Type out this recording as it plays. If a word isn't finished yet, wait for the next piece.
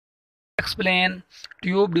explain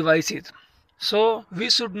tube devices. So we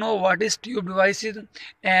should know what is tube devices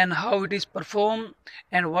and how it is performed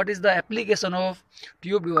and what is the application of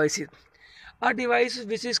tube devices. A device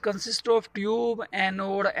which is consist of tube,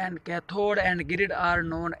 anode and cathode and grid are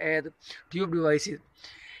known as tube devices.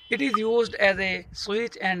 It is used as a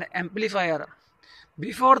switch and amplifier.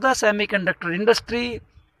 Before the semiconductor industry,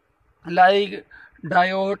 like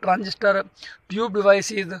diode, transistor, tube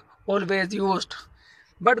devices always used.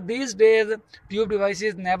 But these days, tube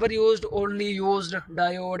devices never used, only used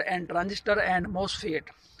diode and transistor and MOSFET.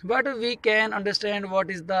 But we can understand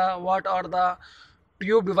what are the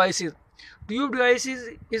tube devices. Tube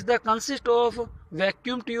devices is the consist of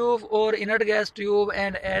vacuum tube or inert gas tube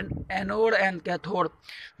and anode and cathode.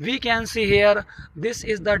 We can see here this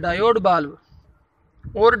is the diode bulb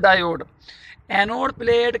or diode. Anode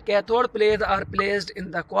plate, cathode plates are placed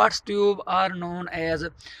in the quartz tube are known as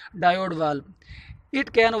diode valve.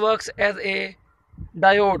 It can work as a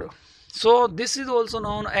diode. So this is also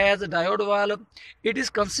known as diode valve. It is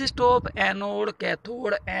consist of anode,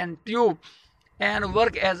 cathode and tube and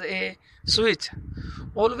work as a switch.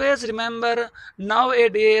 Always remember,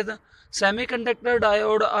 nowadays semiconductor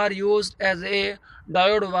diode are used as a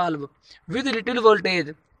diode valve with little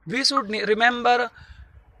voltage. We should remember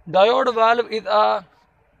diode valve is a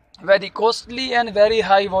very costly and very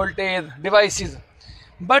high voltage devices.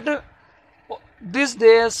 But these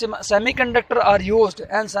days semiconductor are used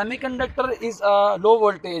and semiconductor is a low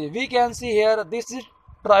voltage. We can see here this is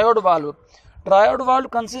triode valve. Triode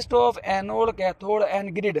valve consists of anode, cathode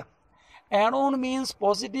and grid. Anode means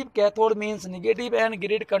positive, cathode means negative and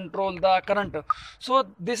grid control the current. So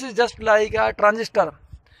this is just like a transistor.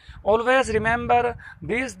 Always remember,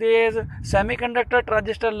 these days semiconductor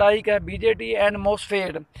transistor like a BJT and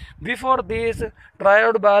MOSFET. Before this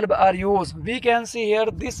triode bulb are used. We can see here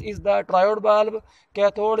this is the triode bulb,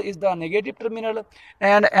 cathode is the negative terminal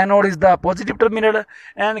and anode is the positive terminal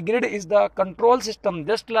and grid is the control system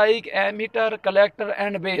just like emitter, collector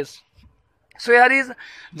and base. So here is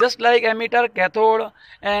just like emitter, cathode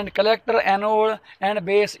and collector, anode and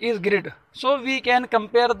base is grid. So we can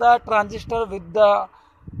compare the transistor with the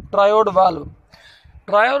triode valve.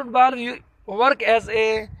 Triode valve work as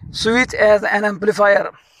a switch, as an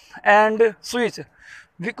amplifier and switch,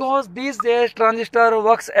 because these days transistor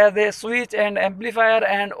works as a switch and amplifier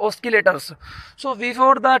and oscillators. So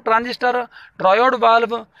before the transistor, triode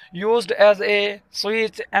valve used as a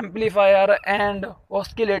switch, amplifier and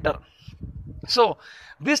oscillator. So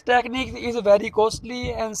this technique is very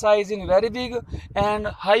costly and size in very big and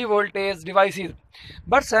high voltage devices.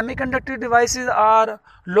 But semiconductor devices are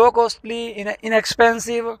low costly,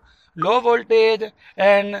 inexpensive, low voltage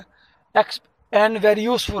and very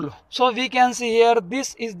useful. So we can see here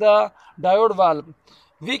this is the diode valve.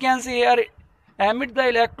 We can see here emit the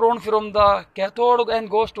electron from the cathode and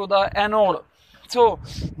goes to the anode. So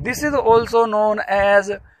this is also known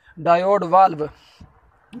as diode valve.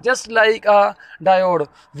 Just like a diode,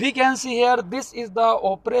 we can see here this is the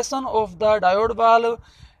operation of the diode valve.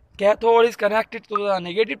 Cathode is connected to the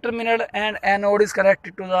negative terminal and anode is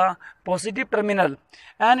connected to the positive terminal.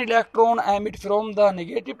 An electron emit from the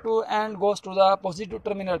negative to and goes to the positive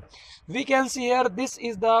terminal. We can see here this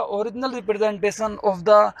is the original representation of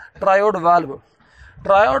the triode valve.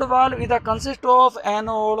 Triode valve is a consist of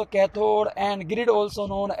anode, cathode and grid, also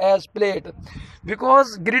known as plate,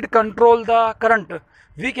 because grid control the current.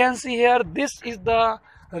 We can see here this is the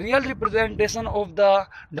real representation of the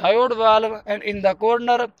diode valve and in the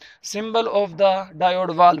corner symbol of the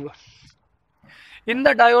diode valve. In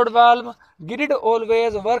the diode valve, grid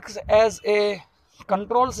always works as a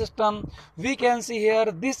control system. We can see here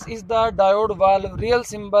this is the diode valve real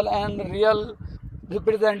symbol and real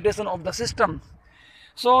representation of the system.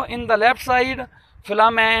 So in the left side,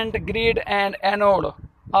 filament, grid and anode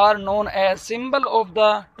are known as symbol of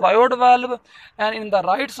the triode valve, and in the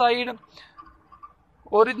right side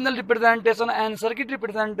original representation and circuit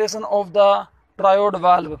representation of the triode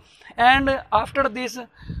valve. And after this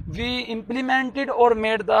we implemented or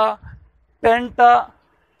made the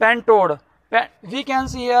pentode. We can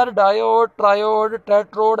see here diode, triode,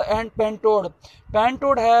 tetrode and pentode.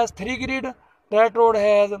 Pentode has 3 grid, tetrode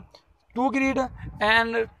has 2 grid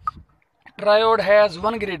and triode has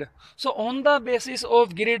 1 grid. So on the basis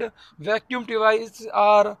of grid, vacuum devices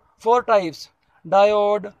are 4 types: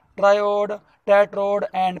 diode, triode, tetrode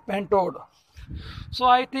and pentode. So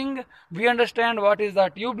I think we understand what is the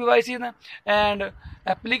tube devices and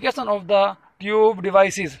application of the tube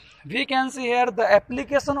devices. We can see here the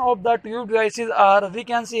application of the tube devices are, we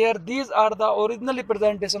can see here these are the original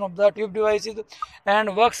representation of the tube devices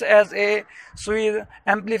and works as a switch,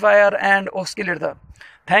 amplifier and oscillator.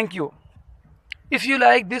 Thank you. If you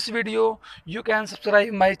like this video, you can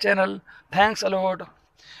subscribe my channel. Thanks a lot.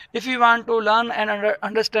 If you want to learn and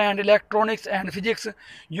understand electronics and physics,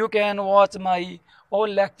 you can watch my all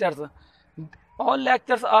lectures. All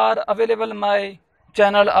lectures are available on my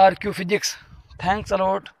channel RQ Physics. Thanks a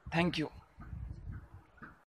lot. Thank you.